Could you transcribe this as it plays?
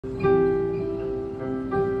From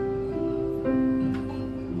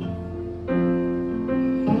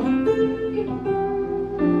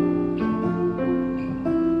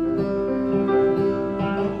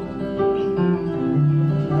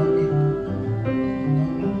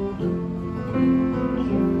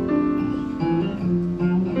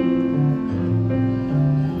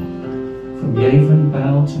Yaven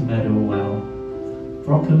Bell to Meadowwell,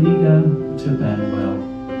 Broccoliga to Benwell,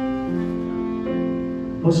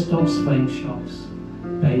 bus stops, vape shops,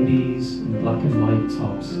 babies in black and white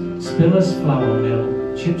tops, Spiller's flour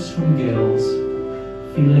mill, chips from gills,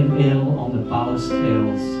 feeling ill on the ballast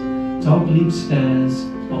hills, dog leap stairs,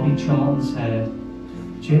 Bobby Charlton's head,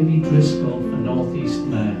 Jamie Driscoll for North East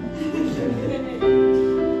Mayor.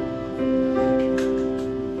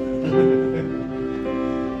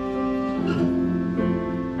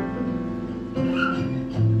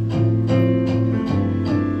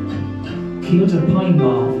 Kielder Pine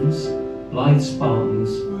Martins, Blythe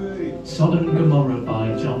Spartans, Sodom and Gomorrah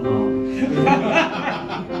by John Mark.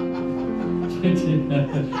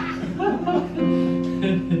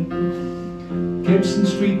 Gibson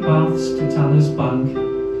Street Baths to Tanner's Bank,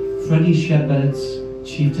 Freddie Shepherd's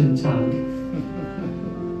Chieftain Tank.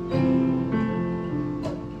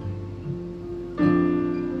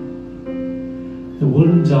 The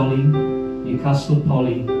Wooden Dolly, Newcastle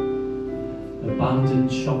Polly,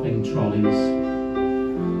 abandoned shopping trolleys.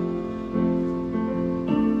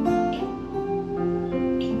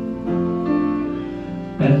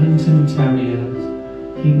 Bedlington Terriers,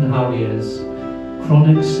 Heaton Harriers,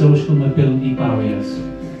 chronic social mobility barriers.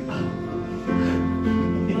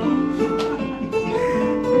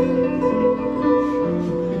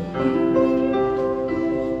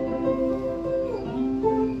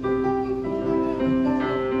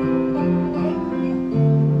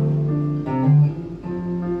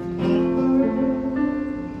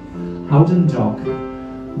 Howden Dock,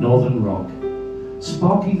 Northern Rock,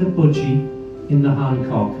 Sparky the Budgie in the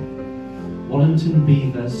Hancock, Wallington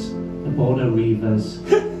Beavers, the Border Reavers,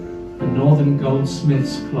 the Northern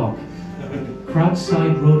Goldsmiths Clock,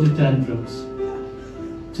 Cragside Rhododendrons,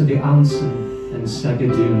 to the Anson and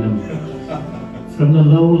Segadunum, from the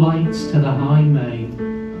low lights to the high main,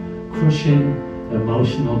 crushing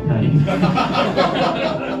emotional pain.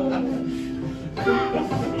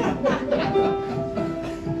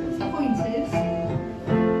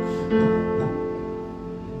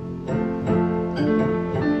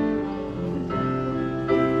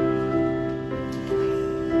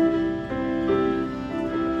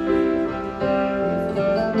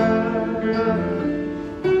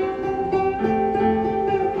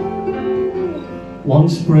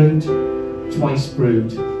 Once brewed, twice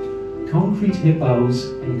brewed, concrete hippos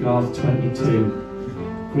in Garth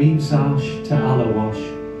 22, Greaves Ash to Allawash,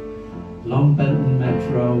 Longbenton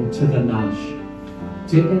Metro to the Nash,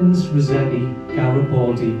 Dickens, Rossetti,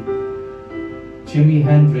 Garibaldi, Jimi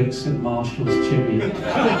Hendrix at Marshall's Chippy.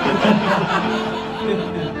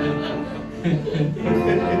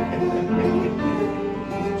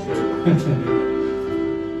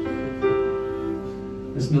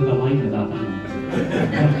 There's another line of that.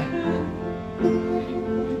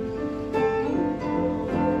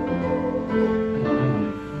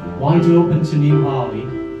 Wide open to New Harley,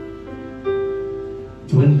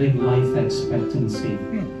 dwindling life expectancy.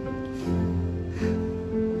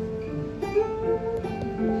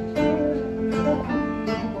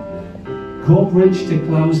 Corbridge to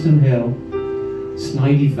Clouston Hill,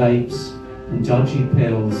 snidey vapes and dodgy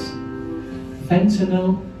pills,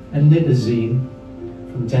 fentanyl and nitazine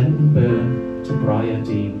from Denton Burn to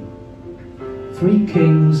Briardean. Three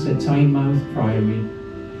Kings at Tynemouth Priory,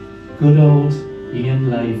 good old Ian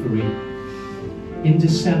Lavery. In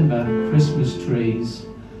December, Christmas trees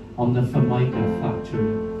on the Formica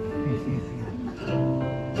factory.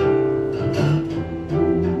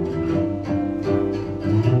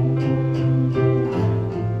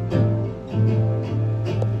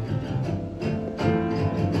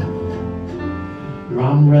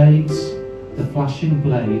 Ram raids, the flashing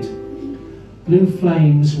blade, blue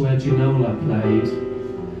flames where Ginola played,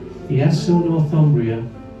 the SO Northumbria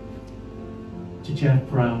to Jeff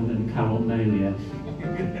Brown and Carol Malia,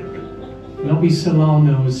 Nobby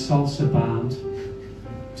Solano's salsa band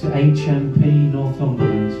to HMP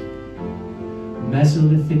Northumberland,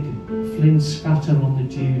 Mesolithic flint scatter on the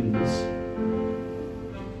dunes,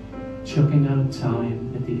 chucking out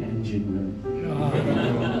time at the engine room.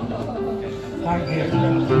 Thank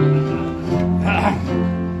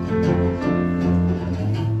you.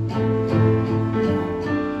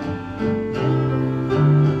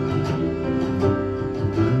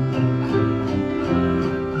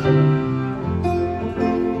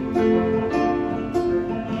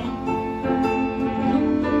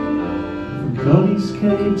 Cuddy's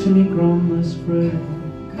cave to me grandma's grave.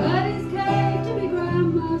 Cuddy's cave to me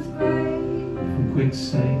grandma's grave. From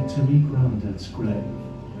quicksave to me granddad's grave.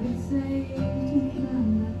 Quicksave to me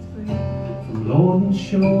granddad's grave. From Lord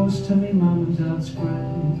Shores to me mum and dad's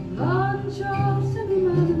grave. Lord Shores to me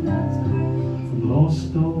mum and dad's grave. From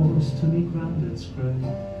lost doors to me granddad's grave.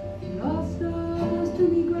 Lost doors to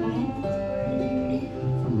me granddad's grave.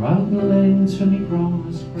 From Round Lane to me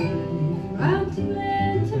grandma's grave. Round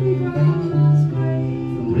Lane to me grandma's grave.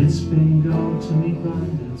 From Ritz Bingo to me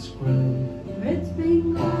granddad's grave. Ritz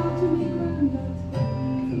Bingo to me granddad's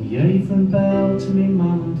grave. From Yavon Bell to me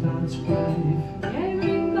mum and dad's grave.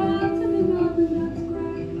 Yavon Bell to me mum and dad's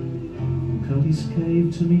grave. From Cuddy's cave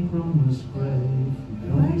to me grandma's grave. From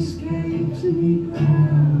Cuddy's cave to me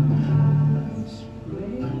grandma's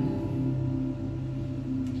grave.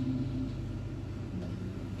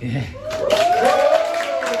 Yeah.